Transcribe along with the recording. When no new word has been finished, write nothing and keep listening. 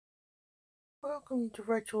Welcome to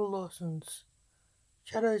Rachel Lawson's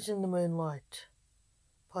Shadows in the Moonlight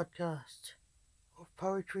podcast of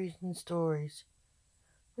poetry and stories.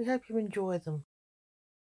 We hope you enjoy them.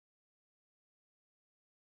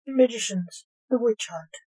 The Magicians, the Witch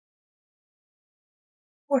Hunt.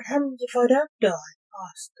 What happens if I don't die?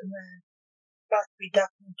 Asked the man, about to be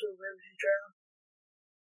ducked into a river to drown.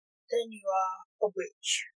 Then you are a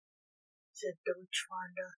witch, said the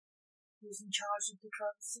witchfinder, who was in charge of the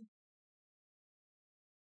travesty.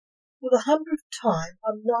 For the 100th time,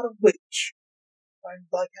 I'm not a witch, moaned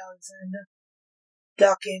Blake Alexander.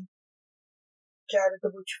 Duck him, shouted the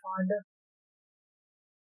witchfinder.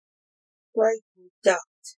 Blake was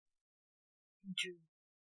ducked into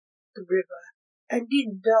the river and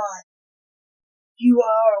didn't die. You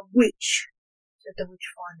are a witch, said the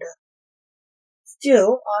witchfinder.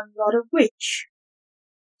 Still, I'm not a witch,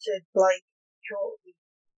 said Blake shortly,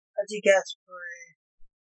 as he gasped for air.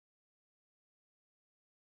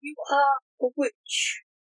 You are a witch.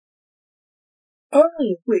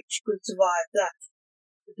 Only a witch could survive that,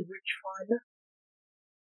 said the witchfinder.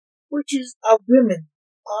 Witches are women.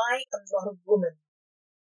 I am not a woman.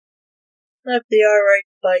 Snapped the irate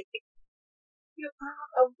Blake. You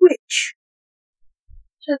are a witch,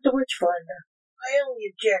 said the witchfinder. I only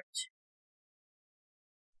object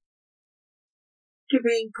to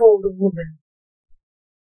being called a woman.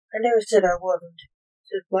 I never said I wasn't,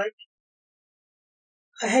 said Blake.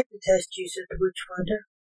 I had to test you, said the witchfinder.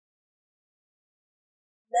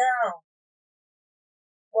 Now,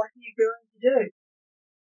 what are you going to do?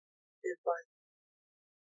 Said Blake.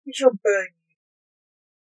 We shall burn you,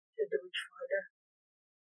 said the witchfinder.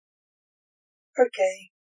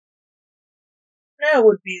 Okay. Now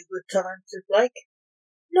would be a good time, said Blake.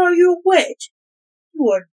 No, you're wet. You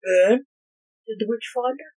won't burn, said the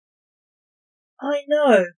witchfinder. I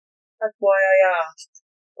know. That's why I asked,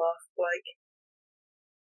 laughed Blake.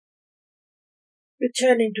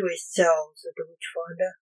 Return into his cell, said the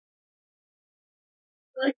witchfinder.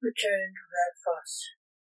 Blake returned without fuss.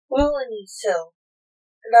 While in his cell,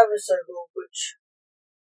 another so-called witch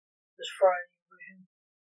was frowning with him.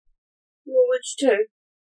 You're a witch too?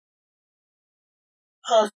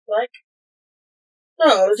 Asked Blake.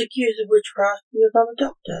 No, I was accused of witchcraft because I'm a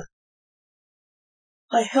doctor.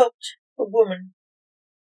 I helped a woman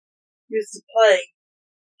with the plague.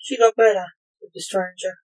 She got better, said the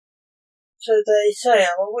stranger. So they say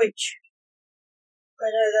I'm a witch. I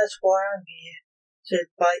know that's why I'm here, said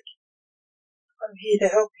Blake. I'm here to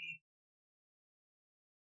help you.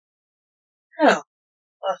 How?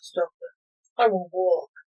 Asked the doctor. I'm a warlock.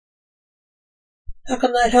 How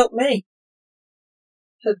can that help me?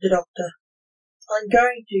 Said the doctor. I'm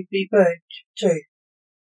going to be burnt too,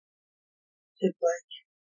 said Blake.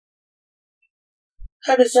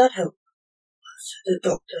 How does that help? Said the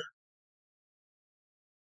doctor.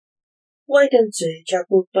 Wait and see,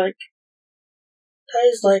 chuckled Blake.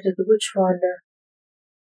 Days later, the witchfinder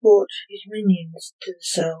brought his minions to the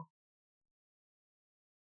cell.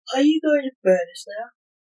 Are you going to burn us now?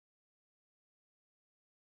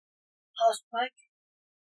 Asked Blake.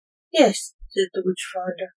 Yes, said the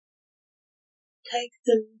witchfinder. Take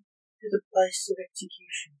them to the place of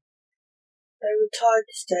execution. They were tied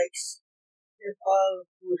to stakes in a pile of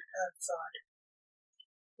wood outside.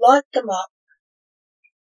 Light them up,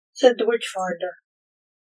 said the witchfinder.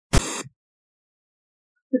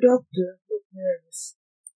 The doctor looked nervous.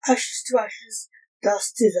 Ashes to ashes,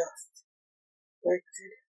 dust to dust, Blake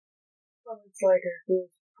said. Moments later, there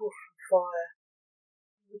was a puff of fire,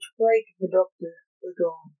 in which Blake and the doctor were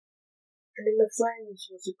gone, and in the flames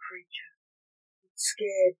was a creature that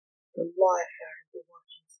scared the life out of the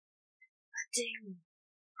watchers. A demon,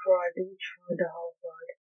 cried the witchfinder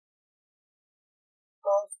horrified.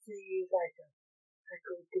 I'll see you later,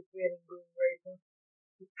 echoed the grinning Grim Reaper,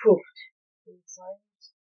 who puffed in the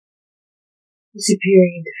flames,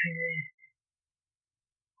 disappearing into thin air.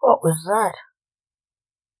 What was that?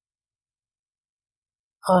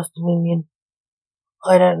 Asked the minion.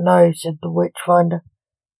 I don't know, said the witchfinder,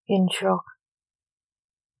 in shock.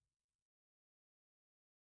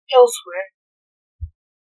 Elsewhere,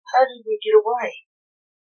 how did we get away?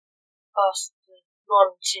 Asked the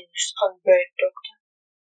non-singed, unburnt doctor.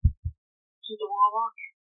 To the warlock.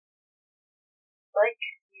 Blake,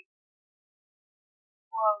 with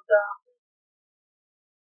wild darkness.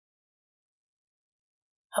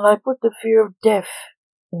 And I put the fear of death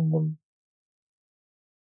in them.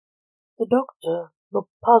 The doctor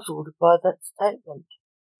looked puzzled by that statement.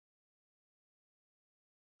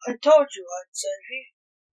 I told you I'd save you.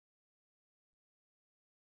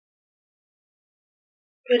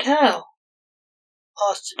 But how?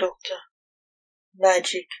 Asked the doctor.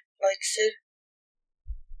 Magic, Blake said.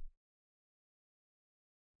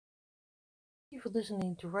 for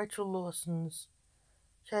listening to Rachel Lawson's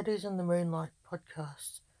Shadows in the Moonlight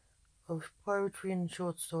podcast of poetry and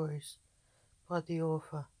short stories by the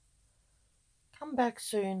author. Come back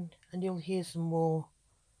soon and you'll hear some more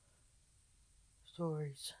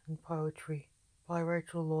stories and poetry by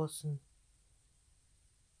Rachel Lawson.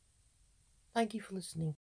 Thank you for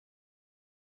listening.